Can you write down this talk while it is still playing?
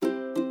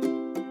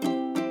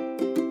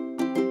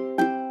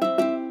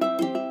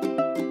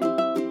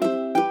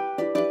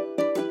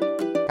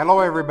Hello,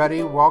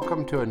 everybody.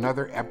 Welcome to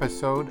another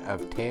episode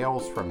of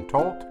Tales from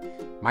Tolt.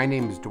 My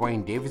name is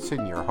Dwayne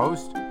Davidson, your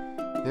host.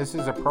 This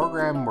is a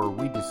program where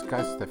we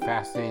discuss the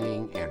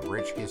fascinating and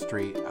rich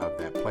history of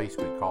that place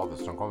we call the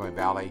Snoqualmie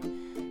Valley,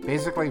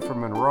 basically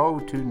from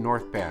Monroe to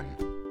North Bend.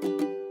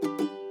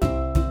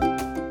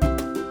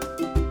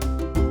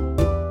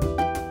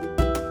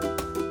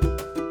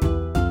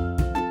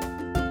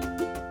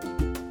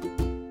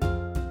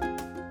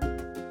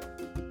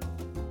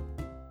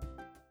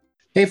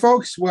 Hey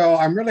folks, well,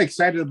 I'm really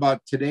excited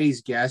about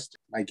today's guest.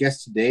 My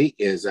guest today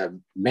is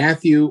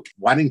Matthew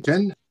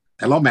Waddington.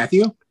 Hello,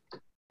 Matthew.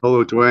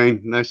 Hello,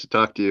 Dwayne. Nice to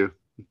talk to you.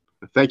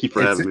 Thank you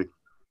for having me.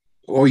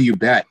 Oh, you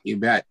bet.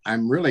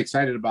 I'm really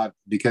excited about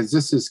because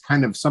this is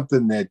kind of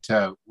something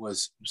that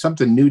was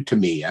something new to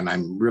me, and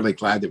I'm really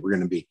glad that we're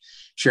going to be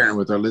sharing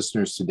with our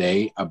listeners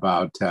today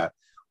about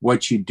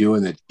what you do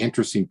and the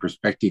interesting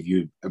perspective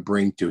you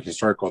bring to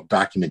historical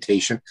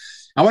documentation.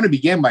 I want to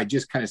begin by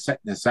just kind of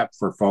setting this up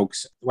for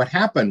folks. What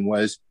happened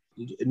was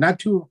not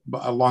too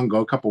long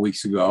ago, a couple of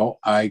weeks ago,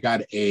 I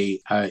got a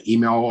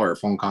email or a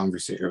phone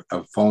conversation,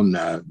 a phone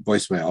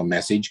voicemail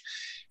message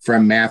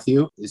from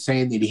Matthew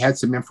saying that he had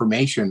some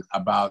information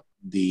about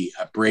the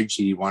bridge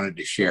that he wanted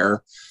to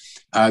share.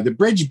 The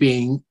bridge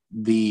being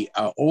the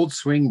old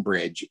swing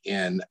bridge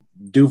in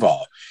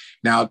Duval.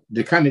 Now,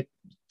 to kind of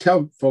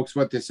tell folks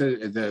what this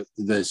is,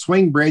 the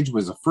swing bridge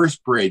was the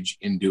first bridge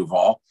in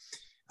Duval.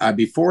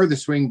 Before the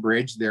swing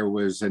bridge, there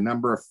was a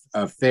number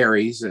of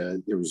ferries.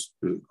 There was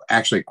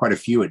actually quite a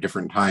few at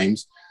different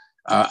times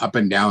up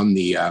and down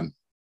the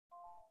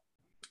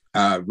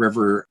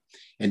river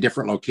in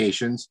different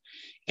locations.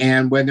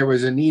 And when there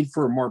was a need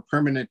for a more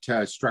permanent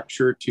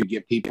structure to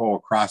get people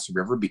across the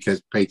river,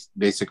 because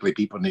basically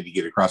people need to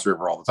get across the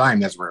river all the time,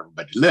 that's where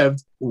everybody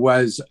lived,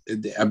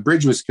 a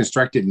bridge was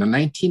constructed in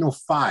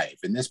 1905.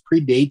 And this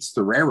predates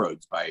the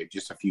railroads by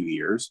just a few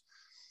years.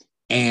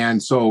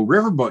 And so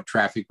riverboat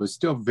traffic was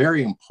still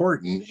very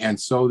important. And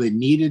so they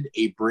needed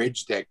a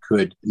bridge that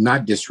could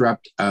not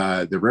disrupt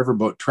the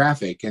riverboat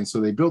traffic. And so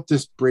they built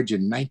this bridge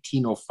in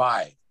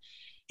 1905.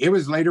 It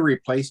was later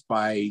replaced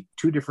by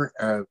two different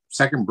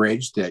second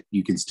bridge that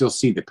you can still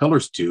see the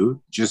pillars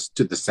to, just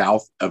to the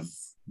south of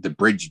the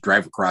bridge you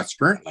drive across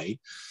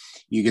currently.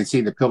 You can see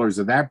the pillars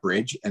of that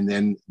bridge. And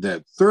then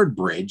the third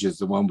bridge is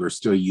the one we're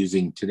still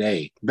using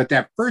today. But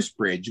that first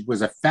bridge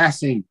was a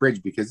fascinating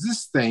bridge because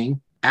this thing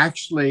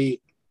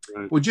actually,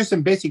 well, just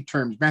in basic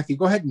terms, Matthew,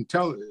 go ahead and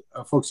tell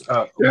folks,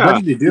 what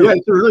did you do? Yeah,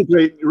 it's a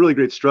really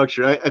great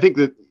structure. I think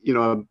that,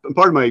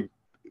 part of my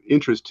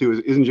interest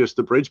too isn't just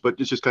the bridge, but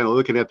it's just kind of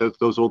looking at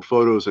those old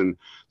photos and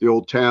the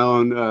old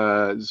town,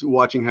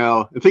 watching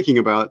how and thinking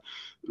about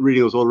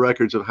reading those old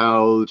records of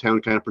how the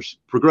town kind of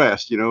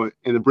progressed, and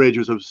the bridge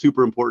was a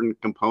super important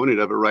component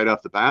of it right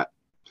off the bat.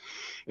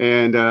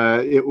 And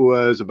it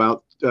was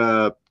about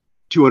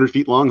 200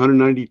 feet long,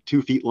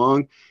 192 feet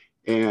long.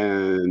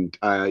 And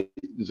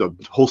there's a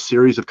whole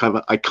series of kind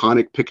of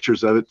iconic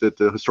pictures of it that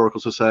the Historical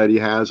Society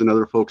has and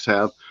other folks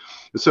have.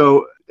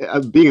 So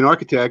being an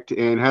architect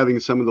and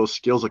having some of those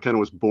skills, I kind of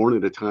was born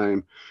at a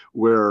time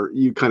where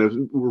you kind of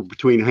were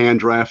between hand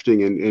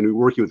drafting and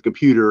working with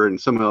computer,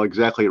 and somehow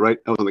exactly right,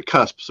 I was on the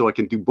cusp, so I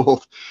can do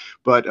both.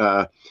 But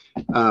I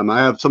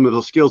have some of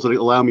those skills that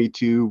allow me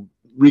to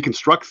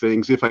reconstruct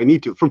things if I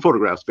need to from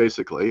photographs,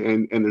 basically.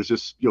 And there's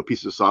just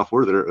pieces of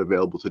software that are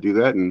available to do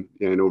that. And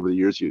over the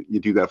years, you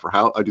do that for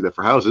I do that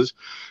for houses.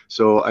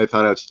 So I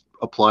thought I'd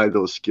apply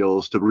those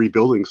skills to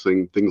rebuilding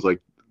things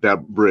like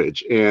that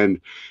bridge.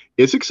 And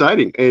it's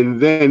exciting. And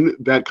then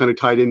that kind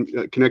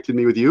of connected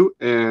me with you,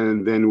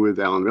 and then with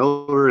Alan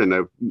Miller, and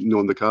I've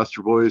known the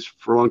Coster boys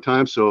for a long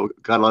time. So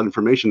got a lot of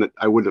information that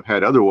I wouldn't have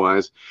had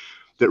otherwise,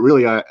 that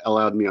really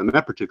allowed me on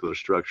that particular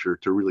structure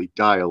to really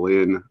dial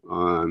in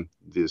on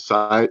the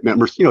side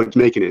members,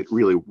 making it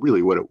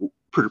really what it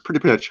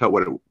pretty much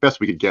what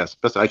best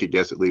I could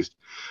guess at least,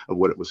 of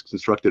what it was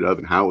constructed of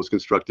and how it was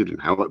constructed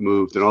and how it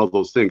moved and all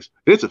those things.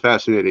 And it's a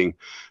fascinating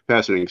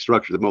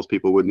structure that most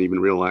people wouldn't even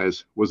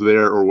realize was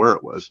there or where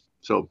it was.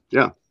 So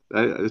yeah,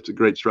 it's a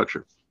great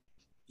structure.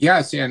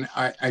 Yes, and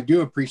I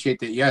do appreciate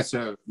that. Yes,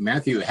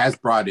 Matthew has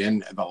brought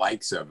in the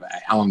likes of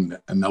Alan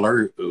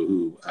Miller,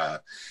 who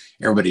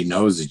everybody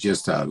knows is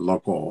just a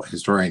local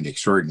historian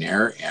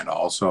extraordinaire, and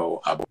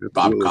also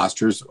Bob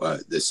Coster's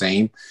the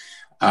same,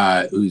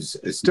 who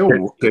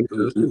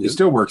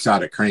still works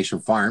out at Carnation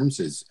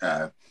Farms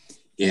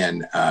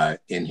in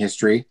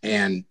history,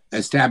 and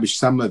established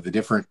some of the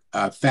different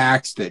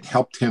facts that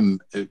helped him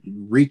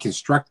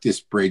reconstruct this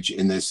bridge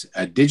in this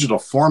digital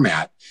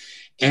format.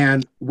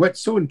 And what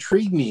so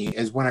intrigued me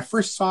is when I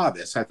first saw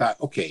this, I thought,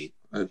 okay,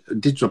 a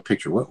digital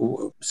picture.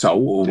 What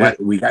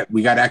we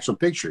got actual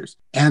pictures.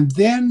 And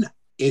then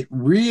it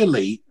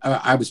really,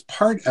 I was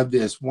part of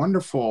this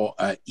wonderful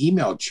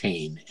email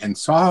chain and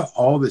saw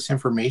all this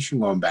information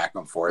going back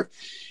and forth.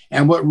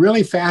 And what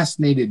really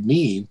fascinated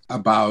me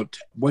about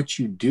what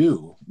you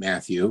do,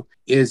 Matthew,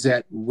 is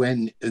that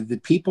when the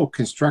people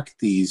construct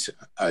these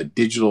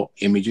digital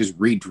images,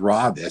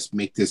 redraw this,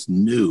 make this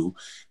new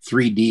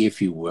 3D,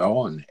 if you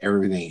will, and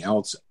everything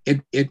else,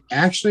 it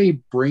actually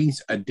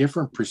brings a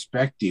different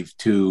perspective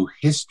to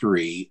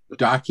history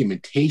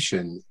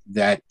documentation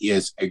that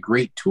is a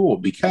great tool,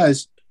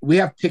 because we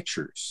have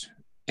pictures,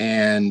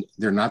 and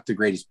they're not the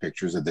greatest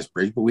pictures of this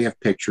bridge, but we have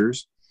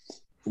pictures.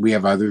 We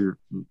have other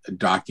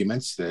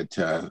documents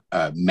that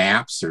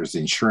maps. There's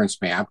an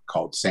insurance map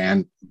called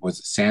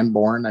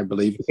Sanborn, I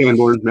believe.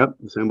 Sanborn, yep.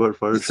 Sanborn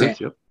Fire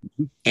Insurance, yep.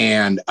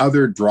 And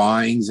other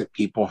drawings that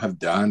people have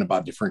done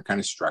about different kind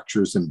of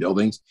structures and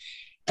buildings.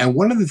 And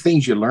one of the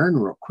things you learn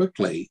real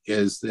quickly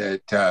is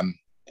that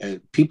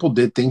people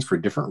did things for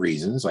different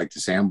reasons, like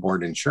the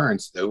Sanborn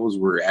insurance. Those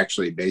were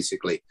actually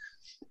basically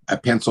a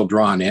pencil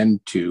drawn in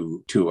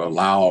to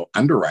allow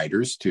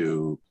underwriters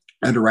to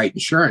underwrite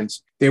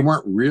insurance. They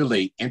weren't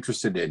really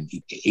interested in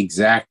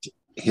exact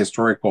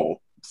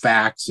historical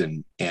facts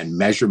and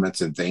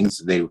measurements and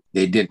things. They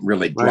didn't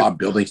really draw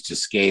buildings to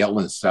scale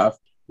and stuff.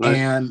 Right.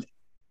 And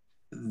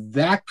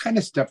that kind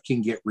of stuff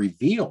can get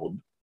revealed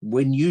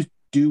when you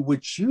do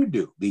what you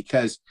do,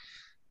 because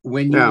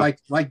when you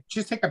like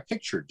just take a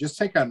picture, just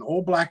take an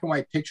old black and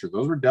white picture.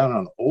 Those were done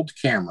on old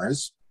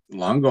cameras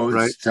long ago.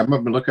 Right. Some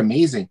of them look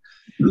amazing,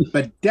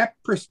 but depth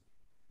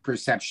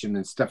perception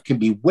and stuff can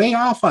be way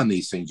off on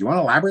these things. You want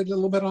to elaborate a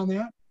little bit on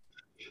that?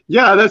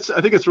 Yeah, I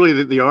think it's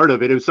really the art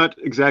of it. It's not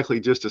exactly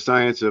just a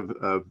science of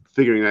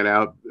figuring that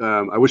out.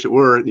 I wish it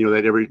were,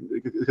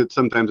 that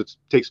sometimes it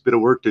takes a bit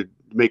of work to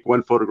make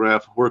one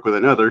photograph work with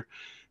another,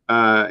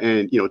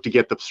 and, to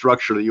get the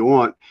structure that you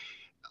want.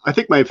 I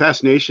think my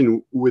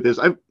fascination with this,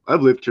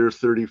 I've lived here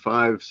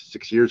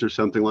 6 years or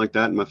something like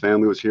that. And my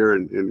family was here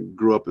and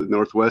grew up in the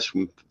Northwest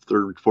from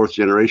third, fourth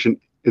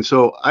generation. And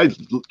so I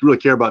really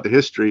care about the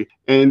history.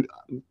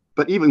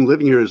 But even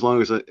living here as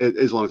long as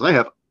I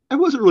have, I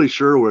wasn't really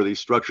sure where these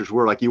structures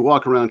were. Like, you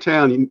walk around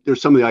town,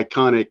 there's some of the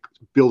iconic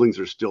buildings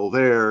are still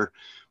there.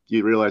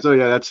 You realize, oh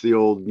yeah, that's the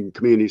old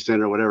community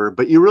center or whatever.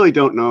 But you really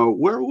don't know,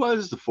 where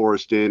was the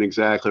Forest Inn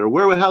exactly,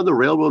 or how the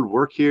railroad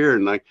work here.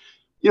 And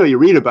you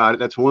read about it,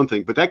 that's one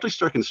thing, but actually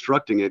start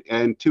constructing it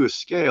and to a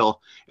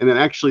scale, and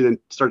then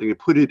starting to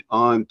put it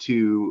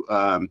onto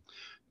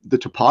the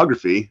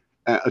topography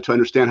to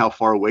understand how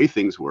far away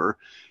things were.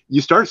 You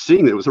start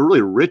seeing that it was a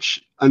really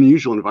rich,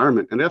 unusual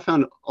environment. And I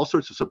found all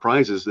sorts of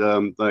surprises.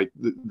 Like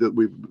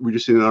we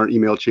just seen in our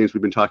email chains,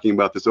 we've been talking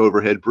about this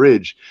overhead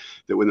bridge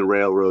that when the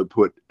railroad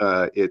put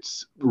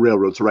its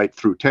railroads right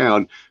through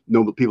town,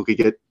 people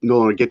could no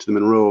longer get to the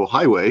Monroe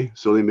Highway.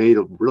 So they made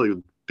a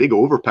really big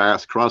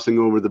overpass crossing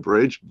over the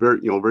bridge,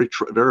 very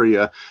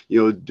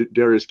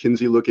Darius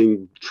Kinsey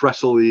looking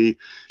trestle-y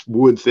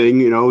wood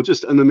thing,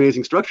 just an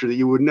amazing structure that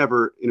you would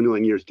never in a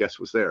million years guess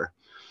was there.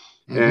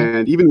 Mm-hmm.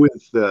 And even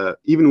with the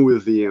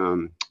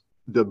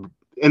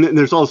and then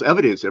there's all this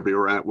evidence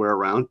everywhere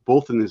around,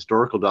 both in the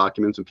historical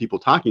documents and people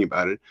talking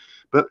about it.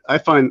 But I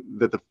find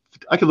that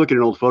I could look at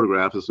an old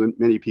photograph, as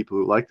many people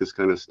who like this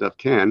kind of stuff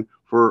can,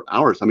 for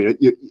hours. I mean,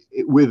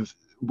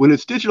 when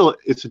it's digital,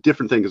 it's a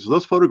different thing, because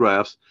those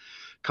photographs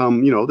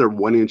come, they're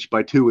 1 inch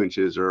by 2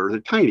 inches, or they're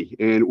tiny.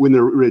 And when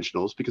they're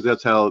originals, because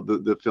that's how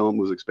the film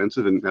was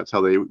expensive, and that's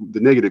how the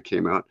negative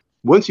came out.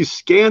 Once you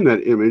scan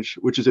that image,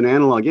 which is an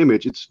analog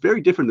image, it's very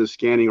different than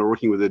scanning or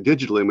working with a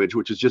digital image,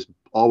 which is just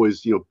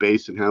always,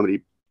 based on how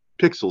many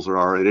pixels there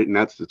are in it, and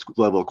that's its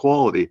level of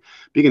quality.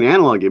 Being an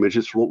analog image,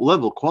 its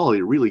level of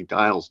quality really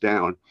dials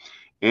down.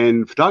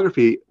 And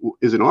photography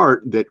is an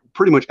art that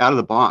pretty much out of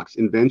the box,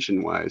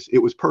 invention-wise, it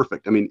was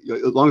perfect. I mean,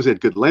 as long as they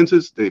had good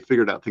lenses, they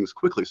figured out things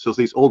quickly. So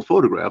these old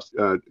photographs,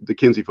 the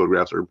Kinsey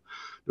photographs are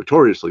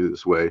notoriously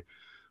this way,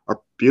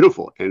 are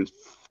beautiful and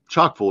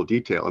chock full of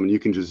detail. I mean, you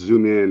can just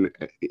zoom in.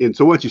 And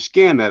so once you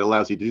scan that, it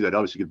allows you to do that.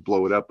 Obviously, you could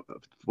blow it up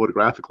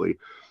photographically.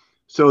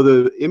 So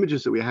the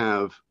images that we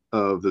have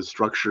of the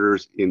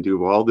structures in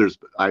Duval,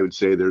 I would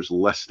say there's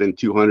less than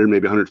 200,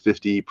 maybe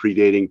 150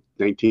 predating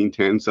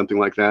 1910, something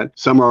like that.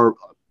 Some are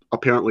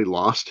apparently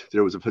lost.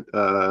 There was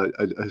a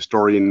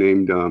historian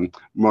named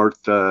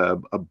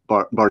Martha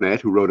Barnett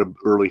who wrote an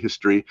early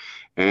history,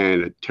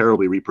 and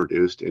terribly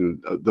reproduced.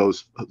 And many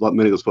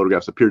of those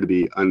photographs appear to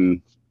be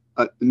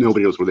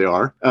nobody knows where they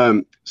are.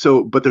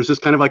 But there's this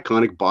kind of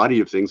iconic body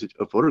of things,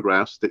 of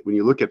photographs, that when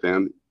you look at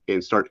them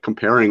and start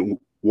comparing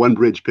one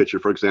bridge picture,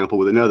 for example,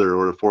 with another,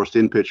 or a Forest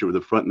Inn picture with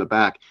the front and the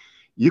back,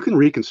 you can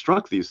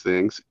reconstruct these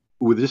things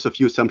with just a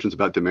few assumptions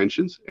about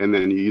dimensions. And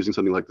then you're using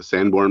something like the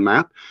Sanborn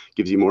map,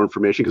 gives you more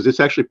information, because this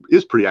actually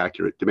is pretty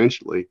accurate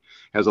dimensionally,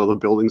 has all the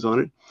buildings on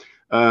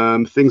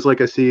it. Things like,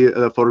 I see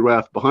a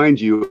photograph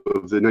behind you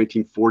of the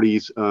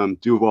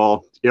 1940s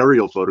Duval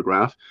aerial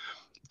photograph.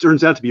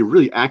 Turns out to be a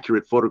really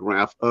accurate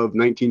photograph of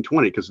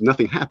 1920, because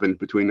nothing happened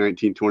between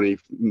 1920 and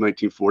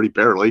 1940,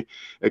 barely,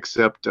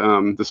 except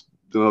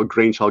the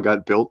Grange Hall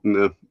got built and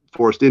the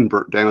Forest Inn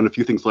burnt down, a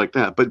few things like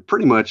that. But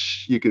pretty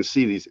much you can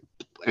see these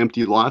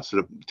empty lots in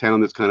a town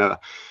that's kind of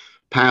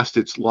past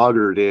its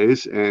logger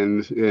days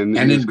and in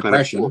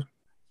depression.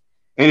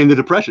 And in the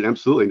Depression,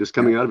 absolutely, just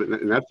Yeah. coming out of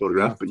it in that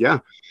photograph. Yeah. But yeah,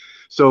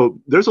 so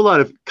there's a lot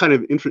of kind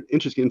of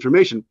interesting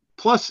information.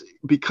 Plus,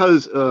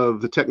 because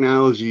of the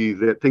technology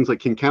that things like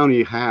King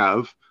County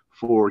have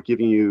for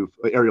giving you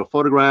aerial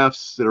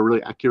photographs that are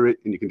really accurate,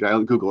 and you can dial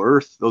in Google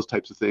Earth, those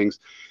types of things.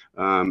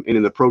 And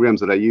in the programs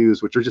that I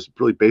use, which are just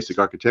really basic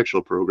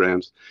architectural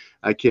programs,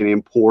 I can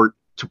import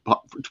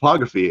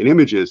topography and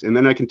images, and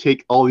then I can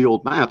take all the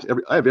old maps.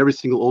 I have every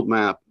single old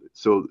map.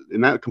 So,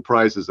 and that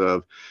comprises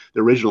of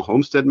the original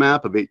homestead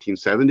map of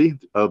 1870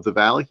 of the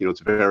valley. You know,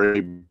 it's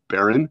very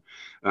barren,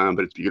 but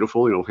it's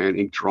beautiful. You know, hand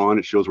ink drawn.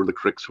 It shows where the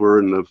creeks were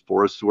and the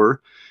forests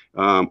were.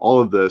 All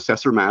of the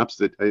assessor maps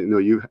that I know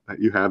you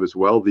have as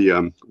well.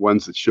 The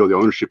ones that show the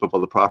ownership of all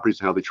the properties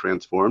and how they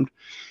transformed.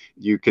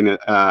 You can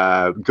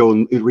go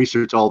and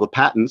research all the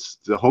patents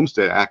the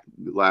Homestead Act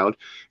allowed.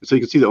 And so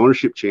you can see the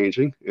ownership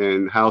changing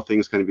and how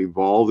things kind of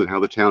evolved and how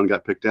the town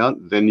got picked out.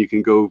 Then you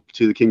can go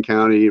to the King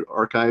County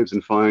archives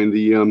and find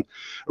the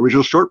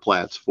original short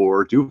plats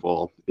for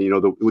Duval, you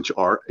know, which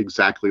are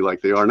exactly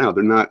like they are now.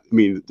 They're not, I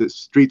mean, the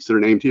streets that are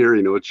named here,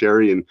 you know,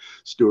 Cherry and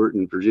Stewart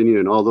and Virginia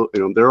and all those,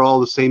 you know, they're all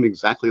the same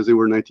exactly as they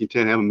were in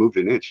 1910, haven't moved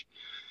an inch.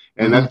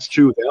 And Mm-hmm. that's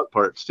true with the out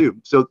parts too.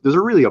 So there's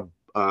a really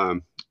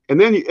and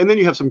then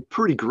you have some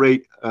pretty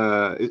great.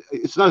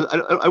 It's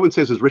not. I wouldn't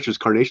say it's as rich as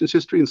Carnation's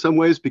history in some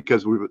ways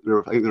because I think there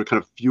are kind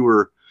of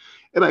fewer.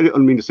 And I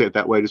don't mean to say it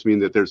that way. I just mean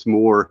that there's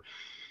more.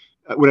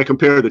 When I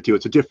compare the two,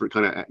 it's a different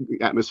kind of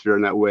atmosphere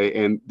in that way.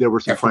 And there were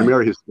some Definitely.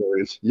 primary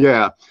historians,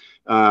 yeah.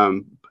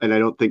 And I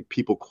don't think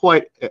people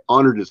quite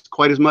honored it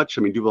quite as much.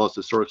 I mean, Duval's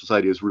Historical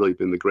Society has really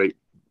been the great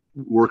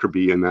worker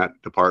bee in that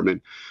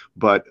department,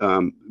 but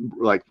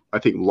like I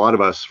think a lot of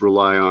us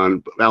rely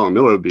on Alan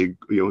Miller would be,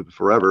 you know,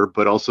 forever,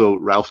 but also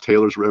Ralph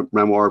Taylor's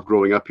memoir of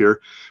growing up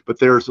here. But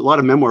there's a lot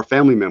of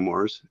family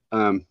memoirs,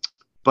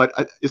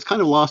 but it's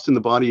kind of lost in the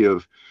body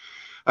of,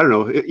 I don't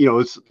know, you know,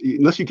 it's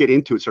unless you get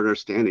into it, start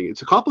understanding.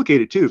 It's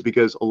complicated too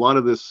because a lot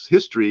of this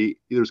history,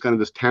 there's kind of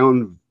this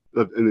town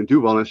in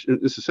Duval.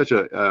 And this is such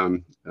a,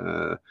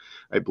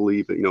 I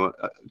believe, you know,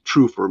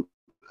 true for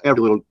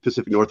every little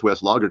Pacific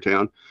Northwest logger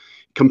town.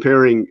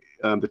 Comparing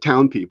the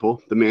town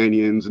people, the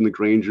Manions and the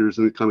Grangers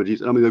and the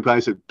Comedies, I mean, the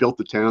guys that built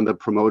the town, the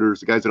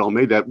promoters, the guys that all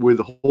made that, with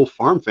the whole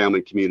farm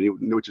family community,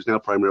 which is now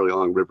primarily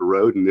along River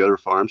Road and the other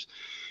farms.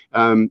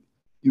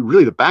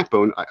 Really, the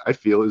backbone, I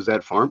feel, is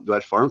that farm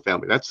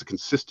family. That's the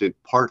consistent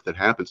part that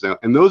happens now.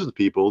 And those are the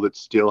people that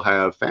still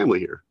have family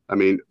here. I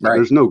mean, Right.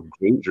 there's no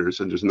Grangers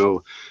and there's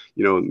no,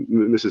 you know,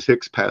 Mrs.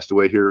 Hicks passed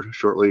away here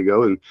shortly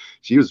ago. And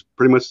she was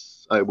pretty much,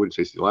 I wouldn't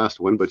say she's the last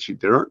one, but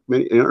there aren't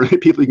many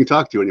people you can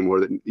talk to anymore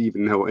that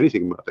even know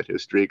anything about that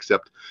history,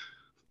 except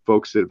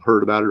folks that have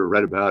heard about it or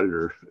read about it,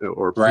 or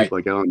Right. people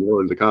like Alan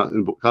Miller and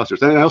the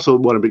Costers. And I also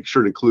want to make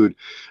sure to include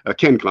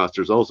Ken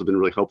Costers, also been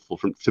really helpful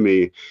to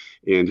me,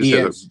 and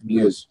just He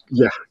is.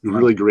 Yeah,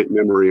 really great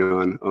memory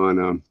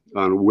on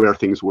where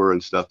things were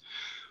and stuff.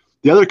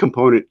 The other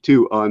component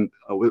too on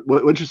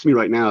what interests me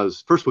right now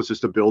is first was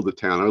just to build the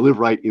town. I live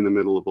right in the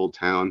middle of Old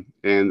Town,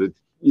 and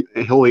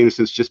the Holy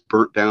Innocents just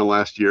burnt down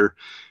last year,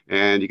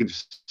 and you can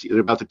just see they're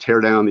about to tear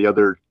down the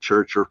other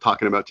church or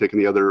talking about taking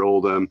the other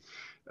old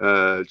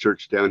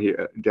church down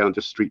here, down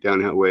just street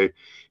down that way.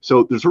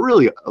 So there's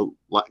really a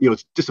lot, you know,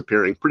 it's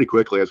disappearing pretty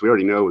quickly, as we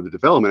already know with the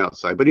development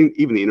outside, but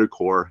even the inner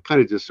core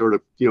kind of just sort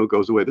of, you know,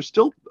 goes away. There's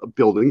still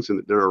buildings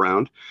and they're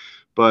around.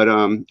 But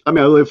I mean,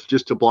 I live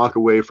just a block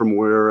away from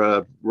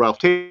where Ralph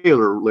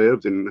Taylor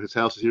lived, and his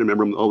house is here.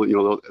 Remember, all the, you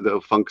know,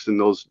 the Funks and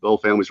those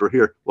old families were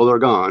here. Well, they're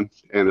gone,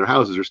 and their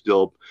houses are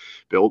still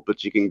built.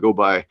 But you can go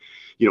by,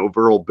 you know,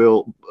 Verl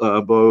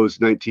Bowes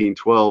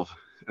 1912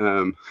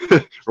 or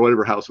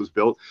whatever house was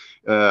built,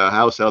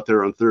 house out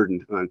there on Third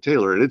and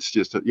Taylor, and it's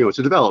just you know, it's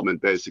a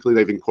development basically.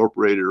 They've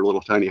incorporated a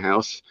little tiny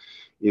house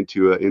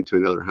into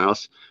another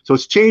house. So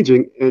it's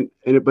changing,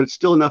 but it's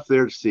still enough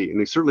there to see.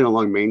 And certainly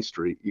along Main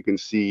Street, you can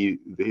see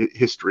the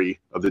history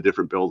of the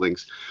different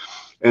buildings.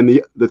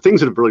 And the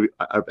things that have really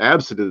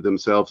absented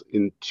themselves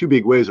in two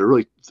big ways are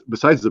really,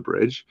 besides the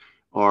bridge,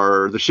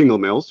 are the shingle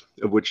mills,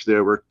 of which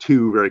there were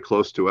two very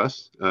close to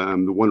us.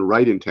 The one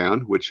right in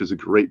town, which is a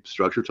great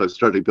structure. So I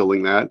started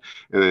building that.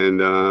 And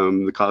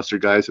the Coster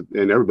guys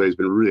and everybody's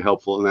been really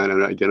helpful in that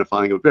and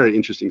identifying a very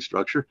interesting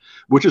structure,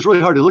 which is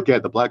really hard to look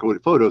at the black and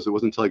white photos. It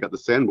wasn't until I got the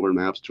Sanborn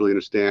maps to really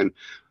understand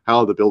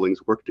how the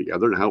buildings work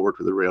together and how it worked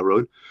with the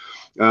railroad.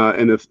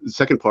 And the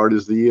second part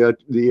is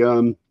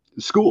the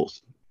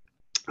schools.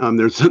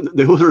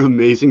 Those are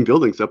amazing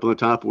buildings up on the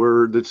top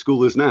where the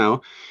school is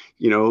now.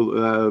 You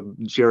know,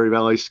 Cherry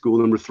Valley School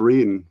number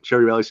 3 and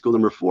Cherry Valley School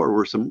number 4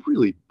 were some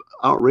really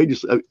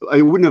outrageous.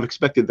 I wouldn't have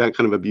expected that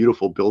kind of a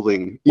beautiful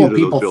building. Well,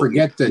 people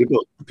forget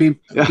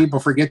that people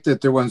forget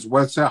that there was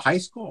a high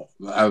school.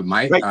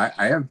 Right.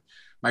 I have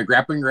my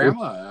grandpa and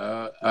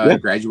grandma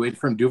graduated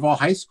from Duval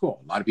High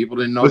School. A lot of people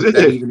didn't know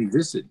that even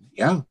existed.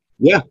 Yeah.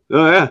 Yeah.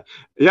 Oh,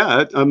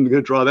 yeah. I'm going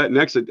to draw that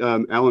next.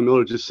 Alan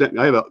Miller just sent.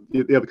 I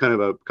have kind of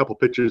a couple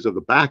pictures of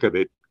the back of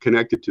it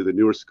connected to the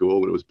newer school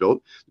when it was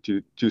built,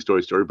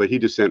 two-story story. But he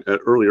just sent an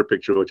earlier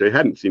picture, which I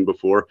hadn't seen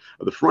before,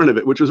 of the front of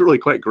it, which was really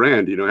quite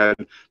grand. You know,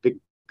 had big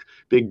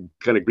big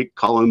kind of Greek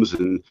columns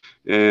and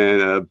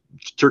a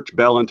church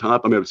bell on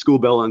top. I mean, a school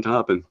bell on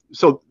top. And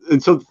so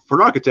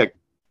for an architect,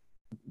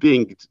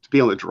 to be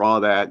able to draw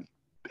that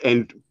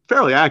and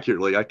fairly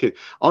accurately,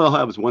 all I'll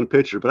have is one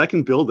picture, but I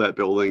can build that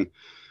building.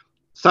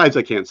 Sides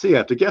I can't see, I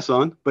have to guess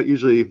on, but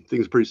usually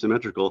things are pretty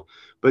symmetrical.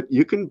 But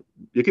you can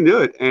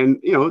do it, and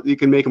you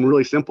can make them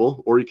really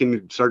simple, or you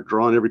can start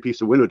drawing every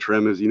piece of window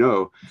trim, as you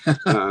know.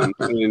 So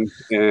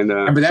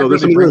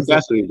there's some really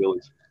fascinating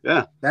buildings.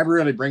 Yeah, that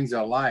really brings it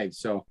alive.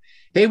 So,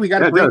 hey, we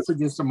got a break for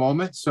just a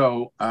moment.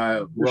 So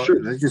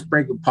let's just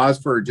pause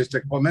for just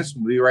a couple minutes.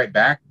 We'll be right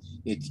back.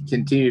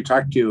 Continue to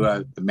talk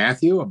to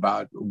Matthew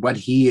about what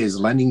he is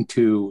lending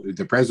to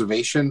the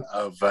preservation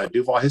of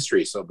Duval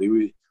history. So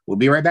we'll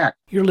be right back.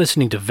 You're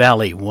listening to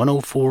Valley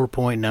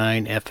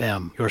 104.9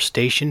 FM, your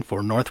station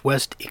for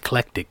Northwest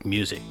eclectic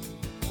music.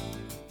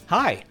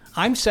 Hi,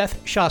 I'm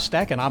Seth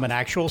Shostak, and I'm an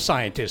actual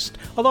scientist,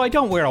 although I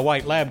don't wear a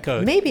white lab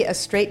coat. Maybe a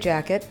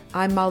straitjacket.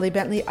 I'm Molly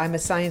Bentley. I'm a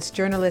science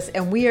journalist,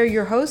 and we are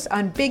your hosts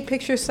on Big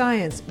Picture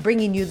Science,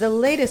 bringing you the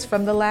latest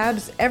from the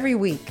labs every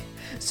week.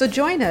 So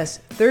join us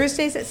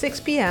Thursdays at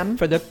 6 p.m.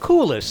 for the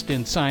coolest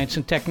in science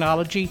and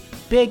technology,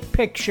 Big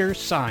Picture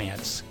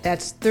Science.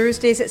 That's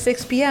Thursdays at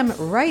 6 p.m.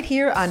 right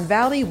here on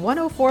Valley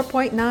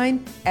 104.9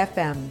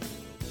 FM.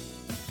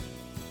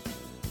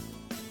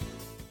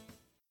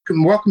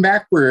 Welcome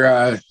back.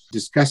 We're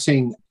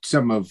discussing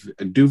some of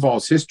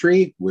Duval's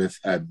history with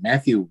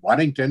Matthew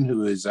Waddington,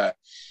 who is an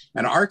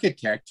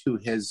architect who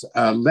has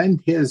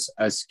lent his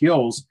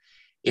skills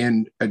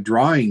in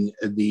drawing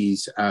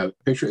these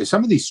pictures.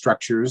 Some of these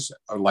structures,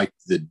 like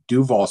the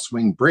Duval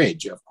Swing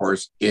Bridge, of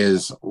course,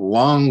 is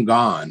long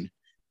gone,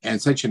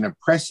 and such an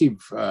impressive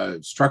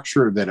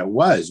structure that it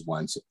was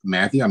once,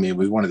 Matthew. I mean, it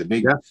was one of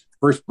the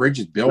first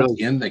bridges built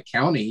in the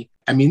county.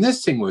 I mean,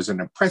 this thing was an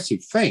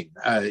impressive thing.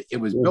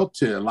 It was built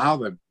to allow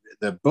the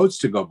boats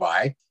to go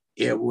by.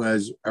 It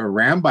was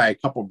ran by a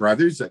couple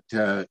brothers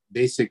that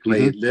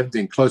basically lived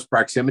in close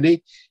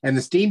proximity, and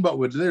the steamboat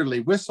would literally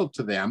whistle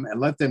to them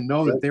and let them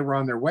know that they were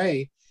on their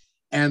way.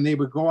 And they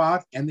would go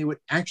out and they would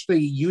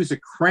actually use a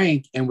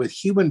crank, and with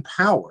human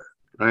power,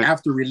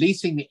 after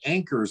releasing the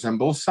anchors on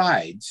both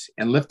sides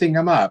and lifting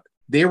them up,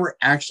 they were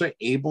actually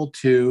able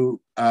to,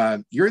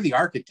 you're the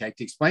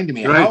architect, explain to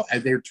me how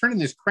they're turning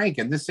this crank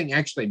and this thing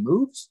actually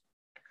moves.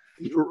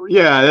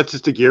 Yeah, that's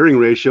just a gearing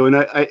ratio, and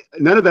I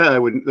none of that I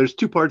wouldn't. There's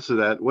two parts to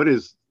that. One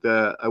is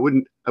I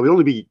would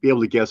only be able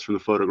to guess from the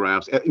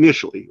photographs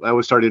initially. I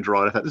was starting to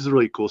draw it. I thought this is a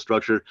really cool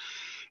structure,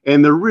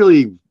 and they're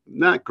really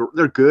not.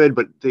 They're good,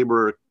 but they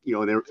were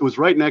it was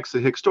right next to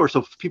Hicks Store.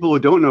 So people who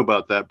don't know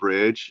about that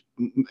bridge,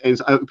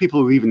 and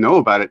people who even know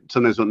about it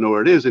sometimes don't know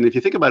where it is. And if you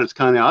think about it, it's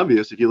kind of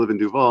obvious if you live in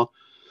Duval.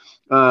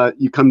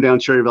 You come down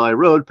Cherry Valley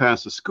Road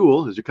past the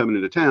school as you're coming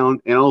into town,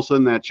 and all of a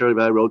sudden that Cherry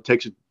Valley Road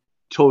takes you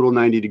total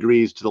 90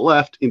 degrees to the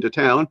left into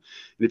town.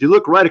 And if you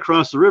look right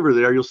across the river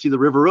there, you'll see the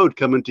River Road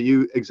coming to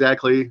you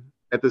exactly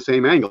at the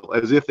same angle,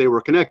 as if they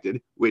were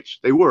connected, which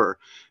they were.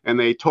 And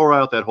they tore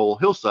out that whole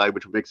hillside,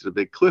 which makes it a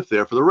big cliff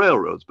there for the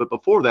railroads. But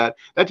before that,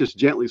 that just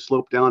gently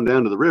sloped down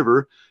to the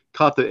river,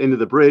 caught the end of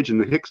the bridge, and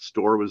the Hicks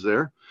Store was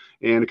there,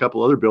 and a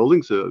couple other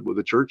buildings with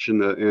a church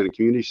and a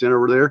community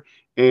center were there.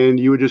 And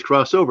you would just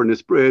cross over in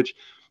this bridge.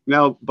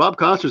 Now, Bob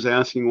Costner's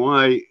asking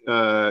why,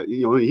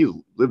 he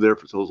lived there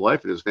for his whole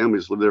life, and his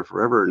family's lived there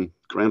forever, and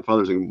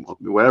grandfathers and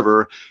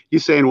whatever.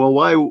 He's saying, well,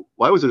 why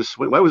was it a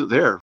swing? Why was it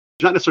there?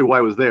 Not necessarily why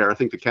it was there. I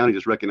think the county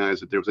just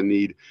recognized that there was a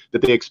need,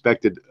 that they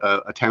expected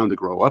a town to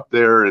grow up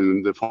there,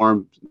 and the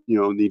farm,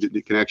 needed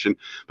the connection.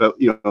 But,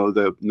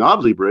 the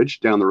Knobsley Bridge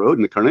down the road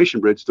and the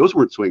Carnation Bridge, those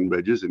weren't swing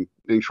bridges, and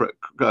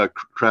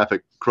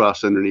traffic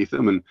crossed underneath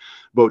them and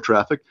boat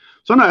traffic.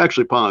 So I'm not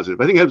actually positive.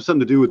 I think it had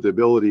something to do with the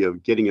ability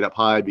of getting it up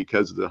high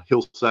because the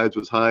hillsides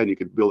was high and you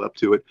could build up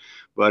to it.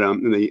 But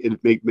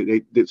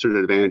it did certain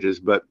advantages.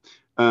 But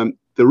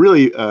the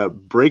really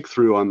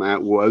breakthrough on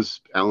that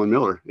was Alan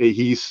Miller.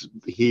 He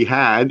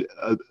had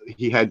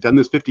done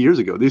this 50 years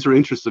ago. These are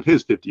interests of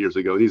his 50 years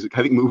ago. He's,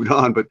 I think, moved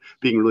on, but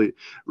being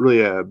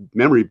really a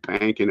memory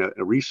bank and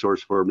a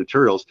resource for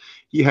materials.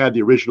 He had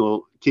the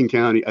original King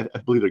County, I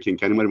believe they're King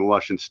County, might have been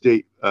Washington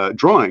State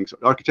drawings,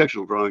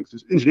 architectural drawings,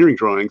 engineering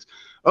drawings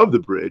of the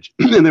bridge.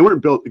 And they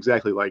weren't built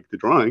exactly like the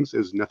drawings,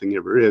 as nothing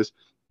ever is.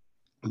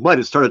 But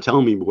it started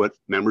telling me what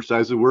member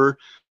sizes were,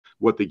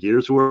 what the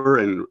gears were,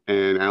 and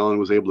Alan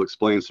was able to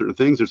explain certain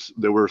things.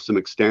 There were some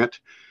extant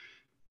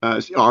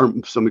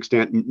modern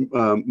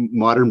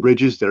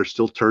bridges that are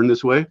still turned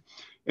this way,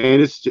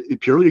 and it's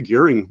purely a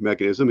gearing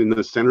mechanism in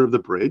the center of the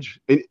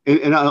bridge.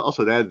 And I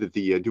also add that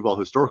the Duval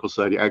Historical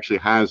Society actually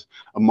has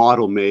a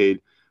model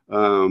made.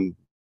 I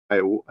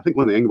think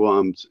one of the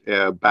Engelbaum's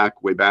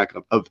way back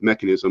of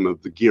mechanism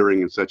of the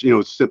gearing and such.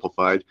 It's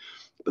simplified.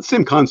 But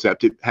same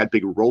concept. It had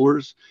big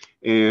rollers,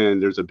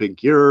 and there's a big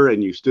gear,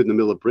 and you stood in the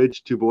middle of the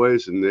bridge, two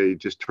boys, and they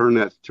just put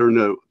a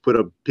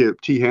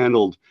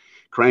T-handled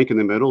crank in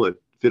the middle that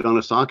fit on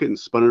a socket and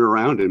spun it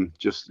around, and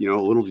just a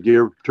little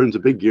gear turns a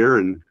big gear,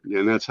 and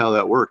that's how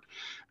that worked.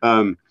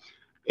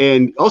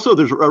 And also,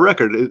 there's a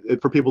record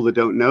for people that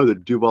don't know, the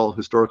Duval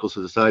Historical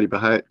Society,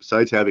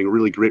 besides having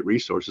really great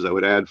resources, I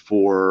would add,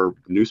 for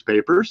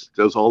newspapers.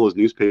 All those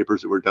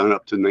newspapers that were done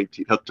up to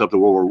World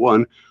War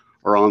One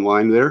are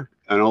online there,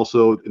 and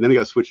then it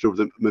got switched over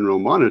to the Monroe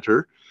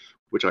Monitor,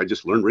 which I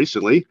just learned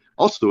recently,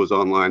 also was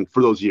online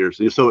for those years.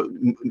 And so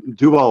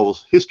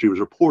Duval's history was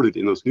reported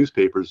in those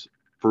newspapers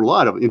for a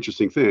lot of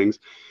interesting things.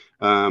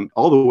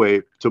 All the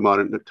way to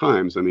modern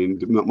times. I mean,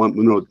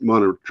 Monroe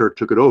Monitor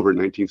took it over in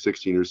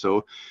 1916 or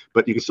so,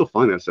 but you can still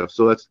find that stuff.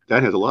 So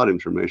that has a lot of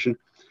information.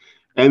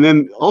 And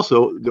then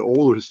also the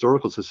older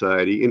Historical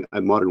Society, and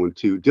a modern one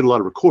too, did a lot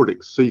of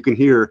recordings. So you can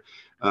hear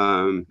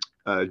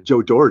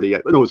Joe Doherty,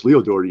 it was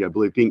Leo Doherty, I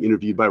believe, being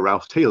interviewed by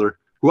Ralph Taylor,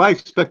 who I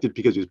expected,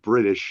 because he's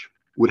British,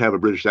 would have a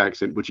British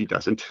accent, which he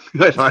doesn't.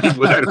 I thought he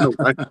would. I don't know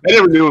why. I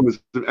never knew him.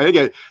 I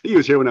think he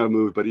was here when I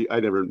moved, but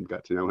I never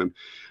got to know him.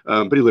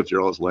 But he lived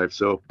here all his life.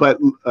 So, but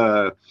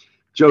I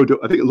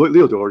think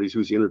Leo Doherty's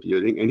who's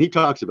interviewing, and he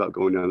talks about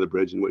going down the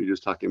bridge and what you're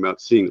just talking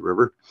about, seeing the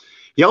river.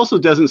 He also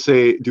doesn't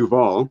say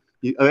Duval.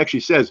 He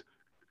actually says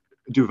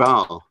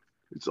Duval.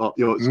 It's all,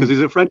 it's because he's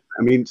a French.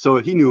 I mean, so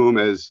he knew him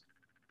as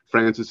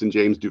Francis and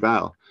James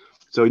Duval.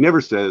 So he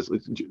never says,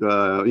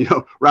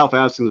 Ralph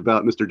asks him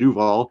about Mr.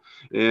 Duval,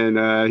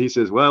 and he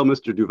says, well,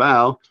 Mr.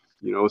 Duval,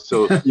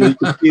 so you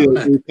can see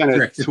he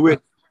kind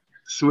of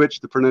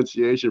switch the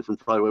pronunciation from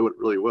probably what it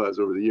really was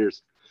over the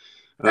years.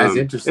 That's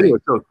interesting. Anyway,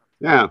 so,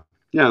 yeah.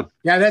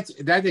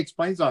 That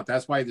explains a lot.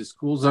 That's why the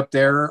school's up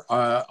there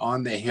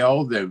on the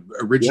hill, the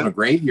original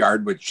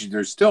graveyard, which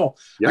there's still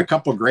a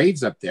couple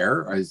graves up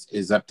there,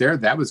 is up there.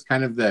 That was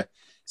kind of the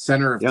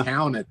center of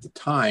town at the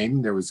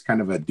time. There was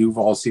kind of a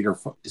Duval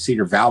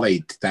Cedar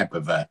Valley type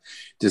of a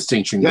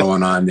distinction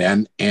going on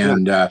then,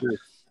 and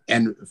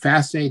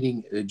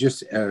fascinating,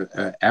 just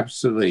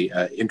absolutely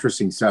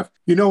interesting stuff.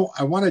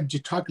 I wanted to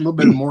talk a little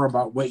bit more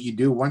about what you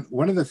do.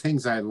 One of the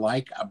things I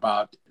like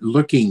about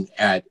looking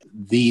at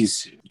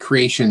these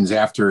creations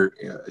after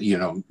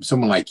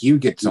someone like you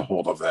gets a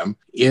hold of them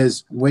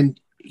is when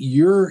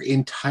your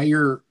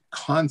entire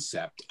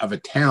concept of a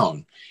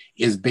town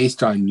is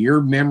based on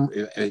your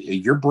memory,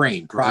 your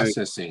brain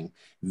processing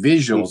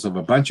visuals of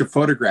a bunch of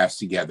photographs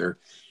together,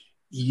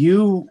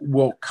 you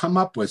will come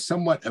up with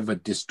somewhat of a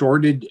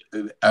distorted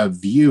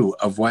view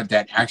of what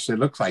that actually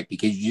looks like,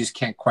 because you just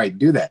can't quite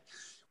do that.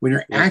 When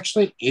you're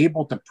actually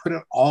able to put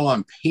it all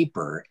on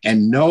paper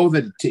and know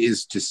that it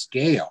is to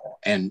scale,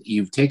 and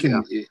you've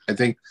taken, I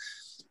think,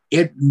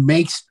 it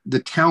makes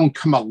the town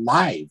come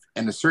alive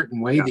in a certain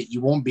way that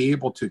you won't be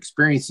able to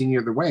experience any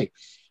other way.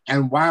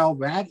 And while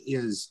that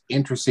is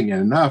interesting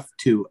enough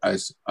to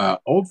us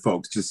old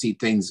folks to see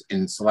things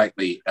in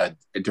slightly a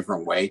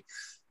different way,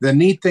 the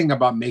neat thing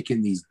about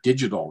making these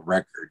digital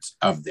records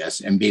of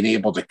this and being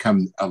able to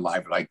come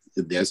alive like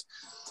this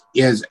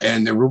is,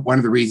 and one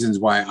of the reasons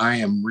why I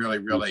am really,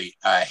 really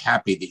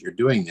happy that you're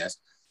doing this,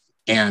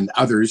 and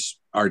others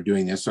are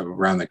doing this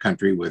around the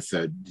country with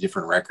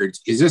different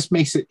records, is this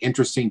makes it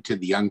interesting to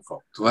the young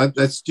folks.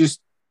 Let's just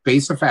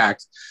face the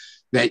facts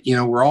that,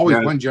 we're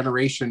always one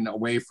generation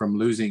away from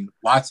losing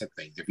lots of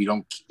things if you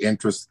don't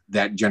interest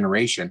that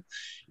generation.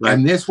 Right.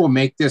 And this will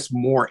make this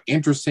more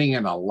interesting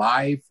and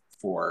alive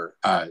for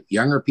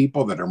younger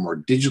people that are more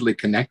digitally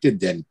connected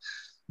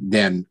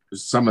than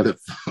some of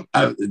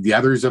the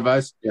others of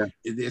us. Yeah.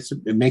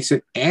 It makes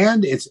it,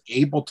 and it's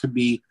able to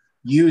be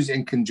used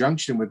in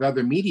conjunction with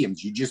other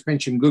mediums. You just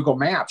mentioned Google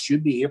Maps.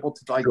 You'd be able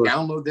to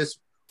download this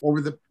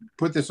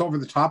put this over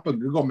the top of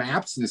Google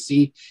Maps and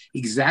see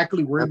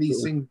exactly where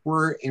these things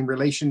were in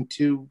relation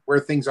to where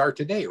things are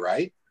today,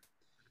 right?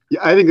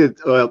 Yeah, I think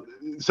that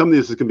some of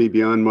this is going to be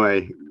beyond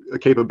my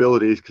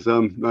capabilities because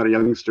I'm not a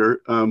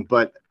youngster,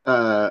 but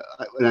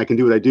and I can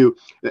do what I do.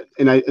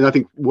 And I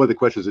think one of the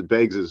questions it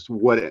begs is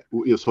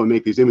so I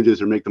make these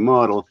images or make the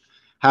model.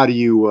 How do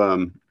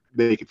you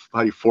make it?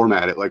 How do you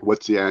format it? Like,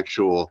 what's the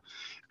actual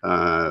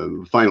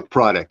final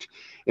product?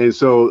 And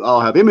so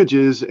I'll have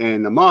images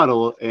and a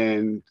model,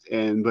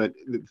 but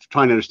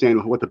trying to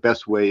understand what the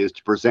best way is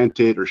to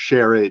present it or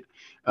share it.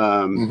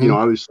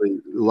 Obviously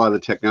a lot of the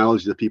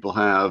technology that people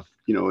have,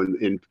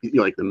 in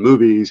like the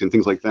movies and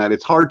things like that,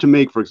 it's hard to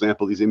make, for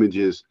example, these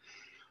images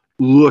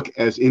look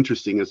as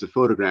interesting as the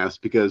photographs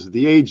because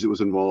the age that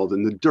was involved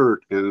and the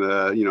dirt and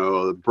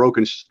the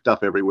broken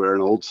stuff everywhere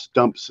and old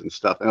stumps and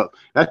stuff. You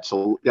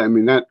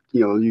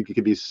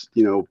could be,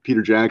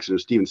 Peter Jackson or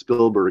Steven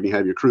Spielberg and you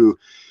have your crew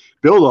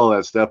build all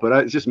that stuff, but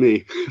it's just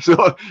me. So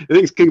I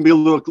think it can be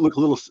look a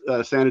little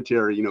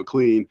sanitary,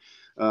 clean.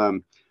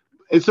 And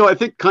so I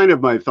think kind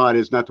of my thought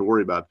is not to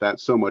worry about that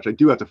so much. I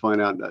do have to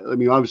find out. I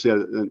mean, obviously,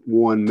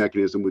 one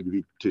mechanism would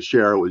be to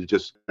share. Would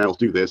just, I'll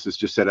do this. Is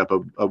just set up a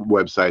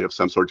website of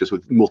some sort, just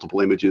with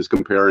multiple images,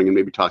 comparing and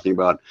maybe talking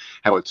about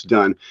how it's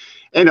done.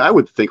 And I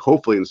would think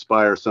hopefully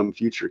inspire some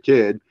future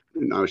kid.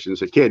 I shouldn't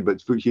say kid,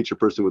 but future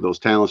person with those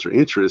talents or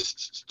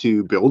interests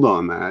to build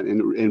on that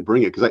and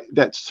bring it, because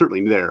that's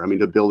certainly there. I mean,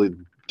 the ability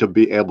to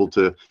be able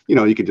to,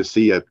 you can just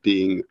see it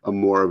being a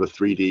more of a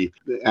 3D,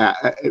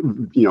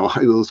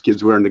 those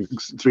kids wearing the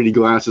 3D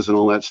glasses and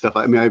all that stuff.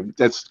 I mean,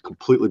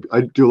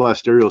 I do a lot of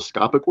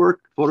stereoscopic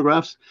work,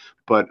 photographs,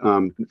 but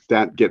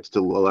that gets to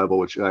a level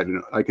which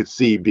I could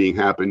see being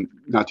happen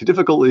not too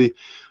difficultly.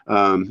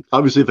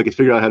 Obviously, if I could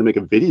figure out how to make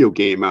a video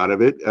game out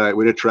of it, it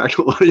would attract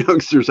a lot of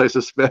youngsters, I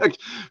suspect.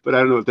 But I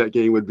don't know if that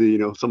game would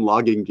be, some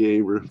logging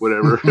game or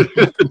whatever,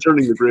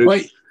 turning the bridge.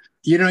 Well,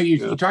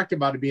 you talked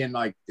about it being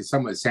like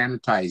somewhat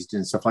sanitized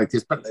and stuff like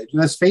this, but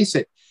let's face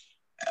it,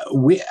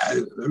 we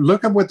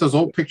look at what those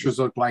old pictures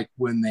look like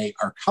when they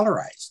are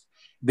colorized.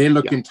 They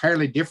look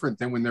entirely different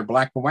than when they're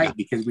black and white,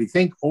 because we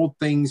think old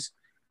things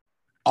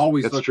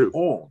always look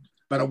old,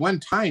 but at one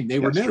time they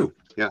were new. True.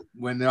 Yeah,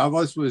 when all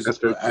this was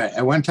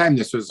at one time,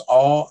 this was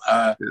all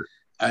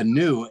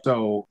new.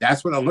 So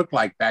that's what it looked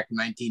like back in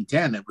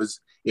 1910.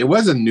 It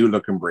was a new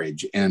looking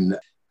bridge, and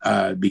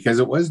because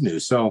it was new.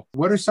 So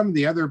what are some of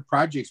the other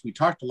projects? We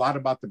talked a lot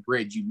about the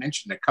bridge. You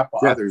mentioned a couple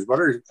others. What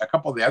are a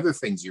couple of the other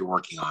things you're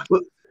working on?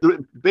 Well,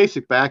 the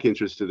basic back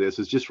interest to this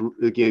is just,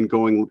 again,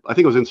 I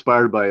think it was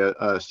inspired by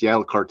a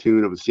Seattle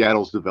cartoon of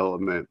Seattle's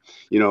development.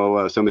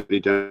 Somebody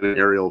did an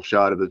aerial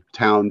shot of the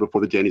town before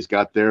the Denny's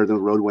got there. Then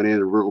the road went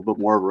in a little bit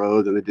more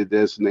road, and they did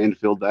this, and they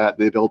infilled that,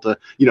 and they built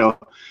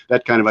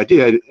that kind of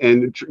idea.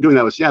 And doing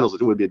that with Seattle,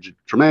 it would be a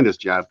tremendous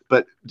job.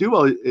 But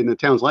Duval, in the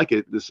towns like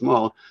it, this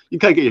small, you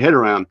kind of get your head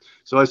around.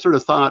 So I sort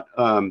of thought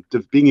of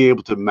being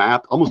able to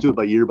map, almost do it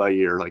by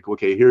year. Like,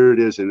 okay, here it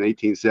is in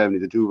 1870,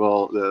 the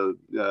Duval,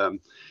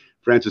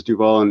 Francis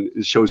Duval, and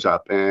it shows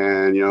up,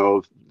 and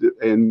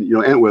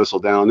Entwistle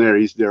down there,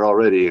 he's there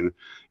already,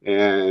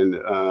 and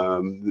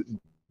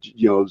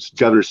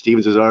Governor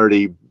Stevens has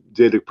already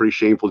did a pretty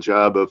shameful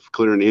job of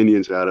clearing the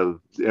Indians out of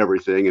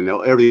everything, and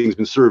everything's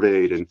been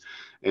surveyed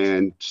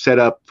and set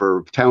up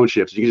for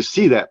townships. You can just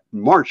see that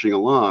marching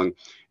along,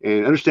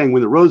 and understanding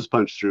when the roads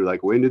punch through,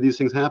 like when did these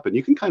things happen?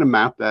 You can kind of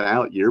map that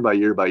out year by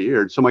year by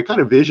year. So my kind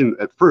of vision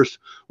at first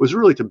was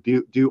really to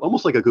do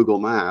almost like a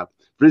Google map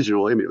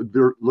visual. I mean,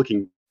 we're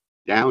looking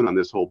down on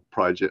this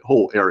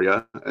whole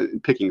area,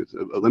 picking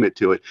a limit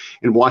to it,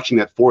 and watching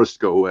that forest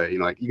go away.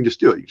 You can just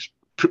do it. You just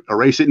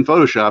erase it in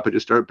Photoshop and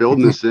just start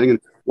building this thing and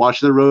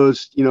watch the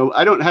roads.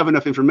 I don't have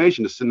enough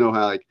information to know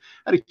how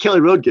did Kelly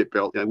Road get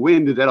built?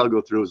 When did that all go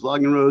through? It was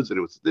logging roads, and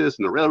it was this,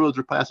 and the railroads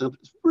were passing up.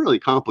 It's really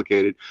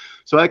complicated.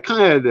 So I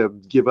kind of had to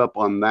give up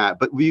on that.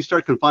 But when you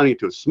start confining it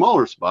to a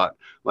smaller spot,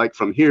 like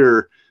from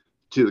here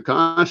to the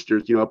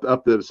Costers,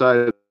 up the side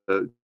of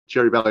the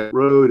Cherry Valley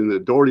Road and the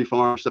Doherty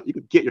Farm stuff, you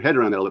can get your head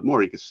around that a little bit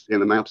more. You can,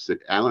 and the maps that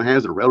Alan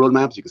has, the railroad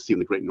maps, you can see when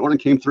the Great Northern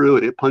came through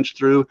and it punched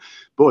through.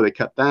 Boy, they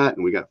cut that,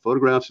 and we got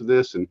photographs of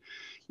this, and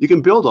you can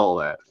build all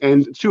that.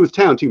 And too, with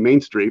town,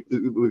 Main Street,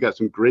 we've got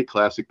some great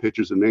classic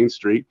pictures of Main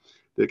Street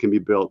that can be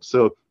built.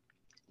 So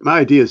my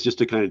idea is just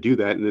to kind of do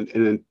that, and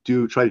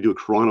then try to do a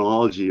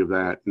chronology of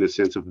that, in the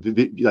sense of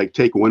like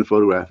take one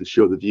photograph and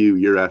show the view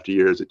year after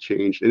year as it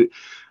changed. And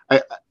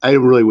I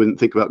really wouldn't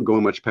think about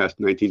going much past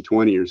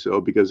 1920 or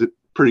so, because it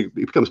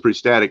becomes pretty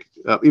static.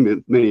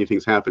 Many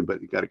things happen, but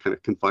you got to kind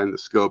of confine the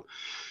scope,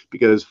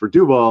 because for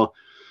Duval,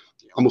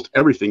 almost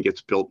everything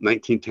gets built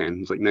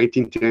 1910. It's like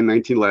 1910,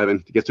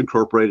 1911. It gets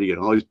incorporated. You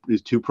get all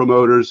these two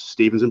promoters,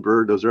 Stevens and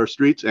Bird. Those are our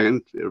streets.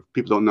 And if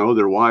people don't know,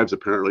 their wives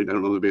apparently, I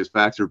don't know the biggest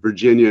facts, are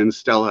Virginia and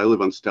Stella. I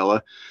live on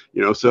Stella.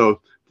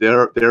 So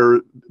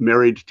they're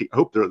married to, I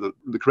hope they're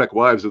the correct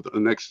wives of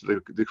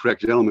the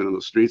correct gentlemen on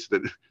the streets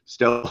that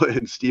Stella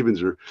and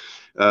Stevens are.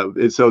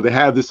 And so they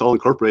have this all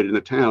incorporated in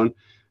the town.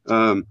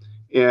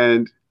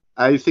 And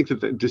I think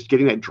that just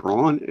getting that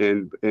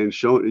drawn and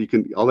showing,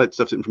 all that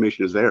stuff's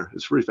information is there.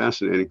 It's really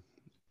fascinating.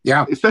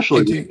 Yeah.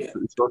 Especially the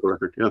historical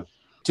record. Yeah.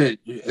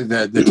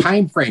 The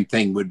time frame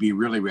thing would be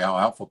really, really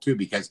helpful too,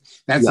 because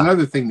that's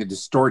another thing that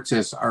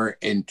distorts our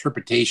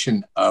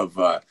interpretation of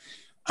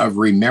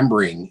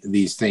remembering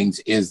these things,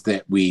 is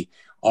that we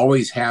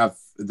always have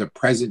the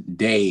present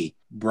day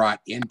brought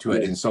into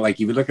it. And so, like,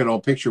 if you look at an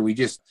old picture, we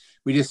just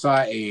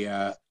saw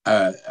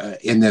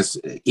in this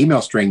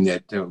email string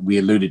that we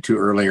alluded to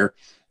earlier,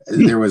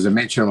 there was a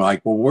mention of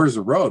like, well, where's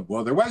the road?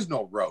 Well, there was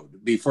no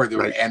road before there.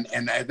 Right.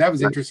 And that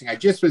was interesting.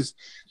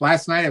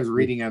 Last night I was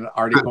reading an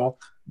article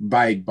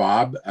by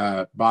Bob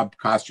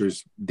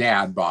Coster's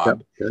dad,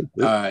 Bob,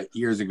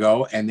 years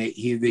ago. And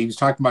he was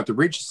talking about the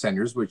Ridge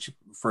Centers, which,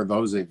 for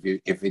those of you,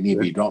 if any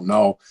of you don't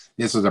know,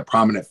 this was a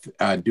prominent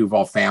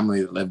Duval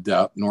family that lived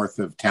up north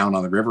of town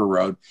on the River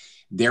Road,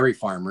 dairy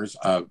farmers,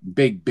 a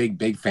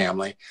big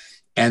family.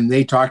 And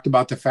they talked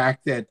about the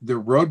fact that the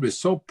road was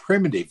so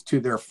primitive to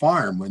their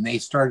farm when they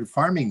started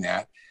farming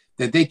that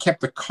they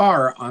kept the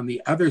car on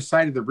the other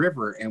side of the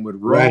river and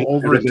would roll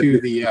over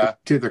to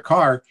the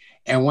car.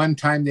 And one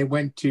time they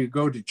went to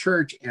go to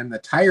church, and the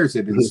tires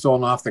had been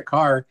stolen off the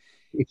car.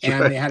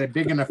 And they had a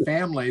big enough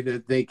family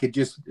that they could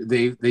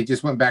they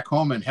just went back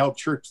home and held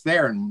church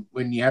there. And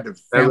when you had a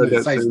family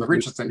the size of the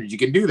Ridge Centers, you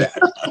can do that.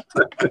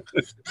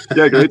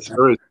 Yeah, great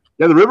story.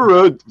 Yeah, the River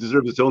Road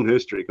deserves its own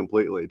history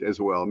completely as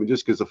well. I mean,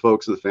 just because the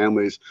folks and the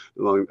families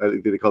along, I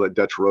think they call it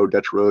Dutch Road,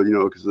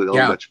 because the old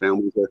Dutch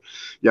families there.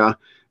 Yeah,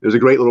 there's a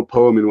great little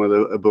poem in one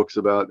of the books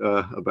about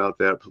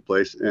that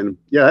place. And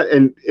yeah,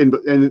 and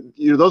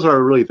those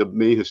are really the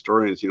main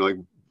historians. Like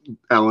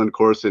Alan, of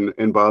course,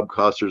 and Bob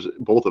Costers,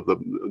 both of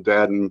them,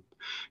 dad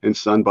and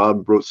son.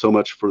 Bob wrote so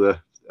much for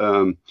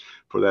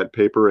that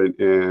paper,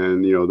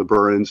 and the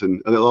Burns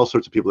and all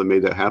sorts of people that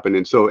made that happen.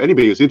 And so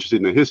anybody who's interested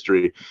in the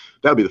history,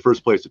 that would be the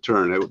first place to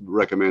turn. I would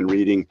recommend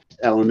reading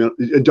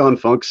Don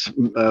Funk's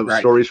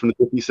stories from the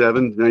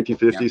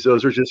 1950s. Yeah.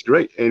 Those are just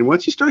great. And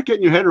once you start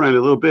getting your head around it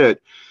a little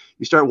bit,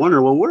 you start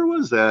wondering, well, where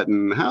was that,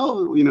 and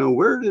how,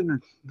 where did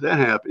that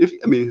happen?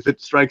 If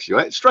it strikes you,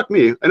 it struck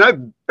me,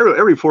 and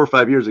every 4 or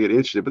 5 years I get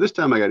interested, but this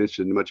time I got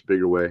interested in a much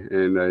bigger way,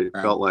 and I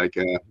felt like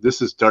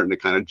this is starting to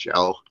kind of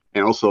gel.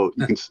 And also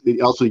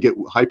you get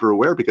hyper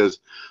aware because,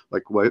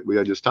 like what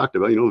I just talked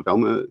about,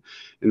 Velma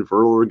and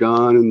Verl are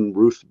gone, and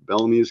Ruth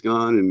Bellamy is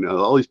gone, and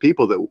all these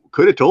people that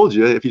could have told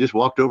you if you just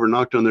walked over and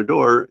knocked on their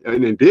door,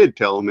 and did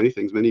tell many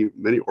things.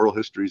 Many oral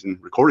histories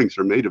and recordings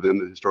are made of them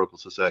that the Historical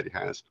Society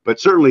has. But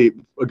certainly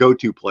a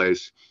go-to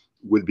place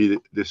would be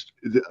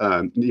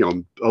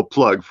a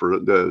plug for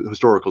the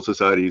Historical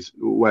Society's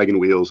Wagon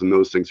Wheels, and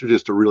those things. They're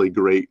just a really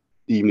great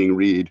evening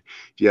read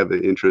if you have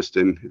an interest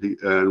in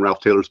Ralph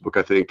Taylor's book.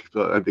 I think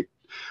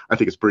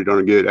it's pretty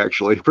darn good,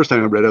 actually. First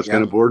time I read it, I was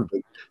kind of bored,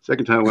 but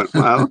second time I went,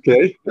 wow,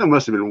 okay, that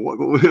must have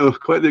been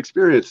quite the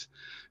experience.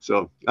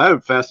 So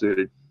I'm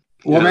fascinated.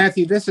 Well,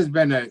 Matthew, this has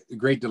been a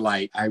great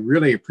delight. I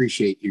really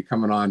appreciate you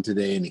coming on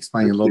today and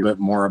explaining a little bit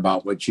more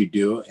about what you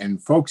do.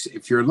 And folks,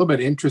 if you're a little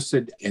bit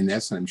interested in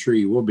this, and I'm sure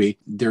you will be,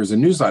 there's a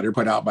newsletter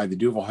put out by the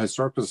Duval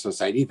Historical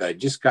Society that I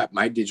just got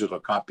my digital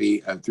copy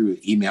through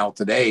email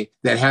today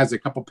that has a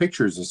couple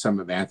pictures of some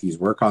of Matthew's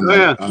work on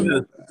that.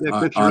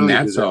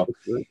 So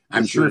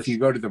I'm sure if you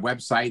go to the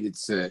website,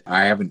 it's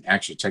I haven't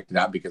actually checked it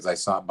out because I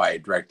saw it by a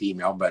direct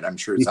email, but I'm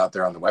sure it's out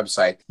there on the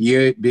website.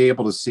 You'll be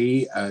able to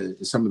see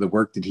some of the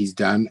work that he's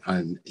done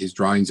on his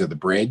drawings of the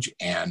bridge.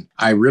 And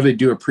I really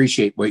do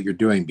appreciate what you're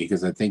doing,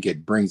 because I think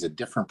it brings a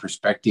different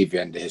perspective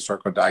into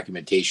historical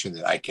documentation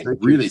that I can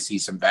really see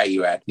some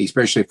value at,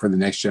 especially for the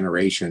next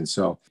generation.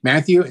 So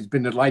Matthew, it's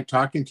been a delight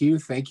talking to you.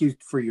 Thank you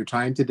for your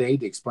time today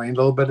to explain a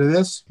little bit of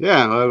this.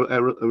 Yeah, a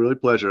really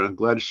pleasure. I'm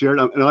glad to share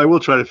it. And I will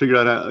try to figure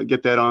out how to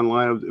get that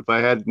online. If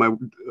I had my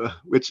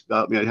wits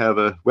about me, I'd have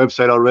a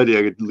website already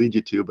I could lead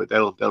you to, but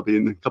that'll be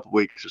in a couple of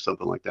weeks or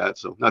something like that.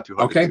 So not too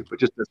hard to do, but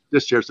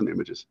just share some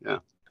images. Yeah.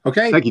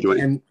 Okay. Thank you,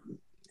 Dwayne. And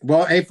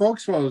well, hey,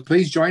 folks,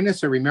 please join us.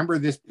 So remember,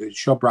 this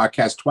show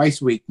broadcasts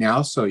twice a week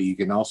now, so you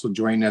can also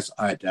join us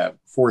at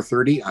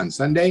 4:30 on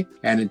Sunday.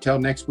 And until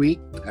next week,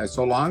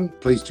 so long.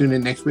 Please tune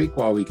in next week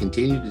while we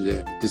continue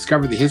to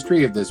discover the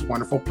history of this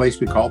wonderful place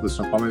we call the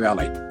Snoqualmie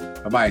Valley.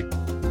 Bye-bye.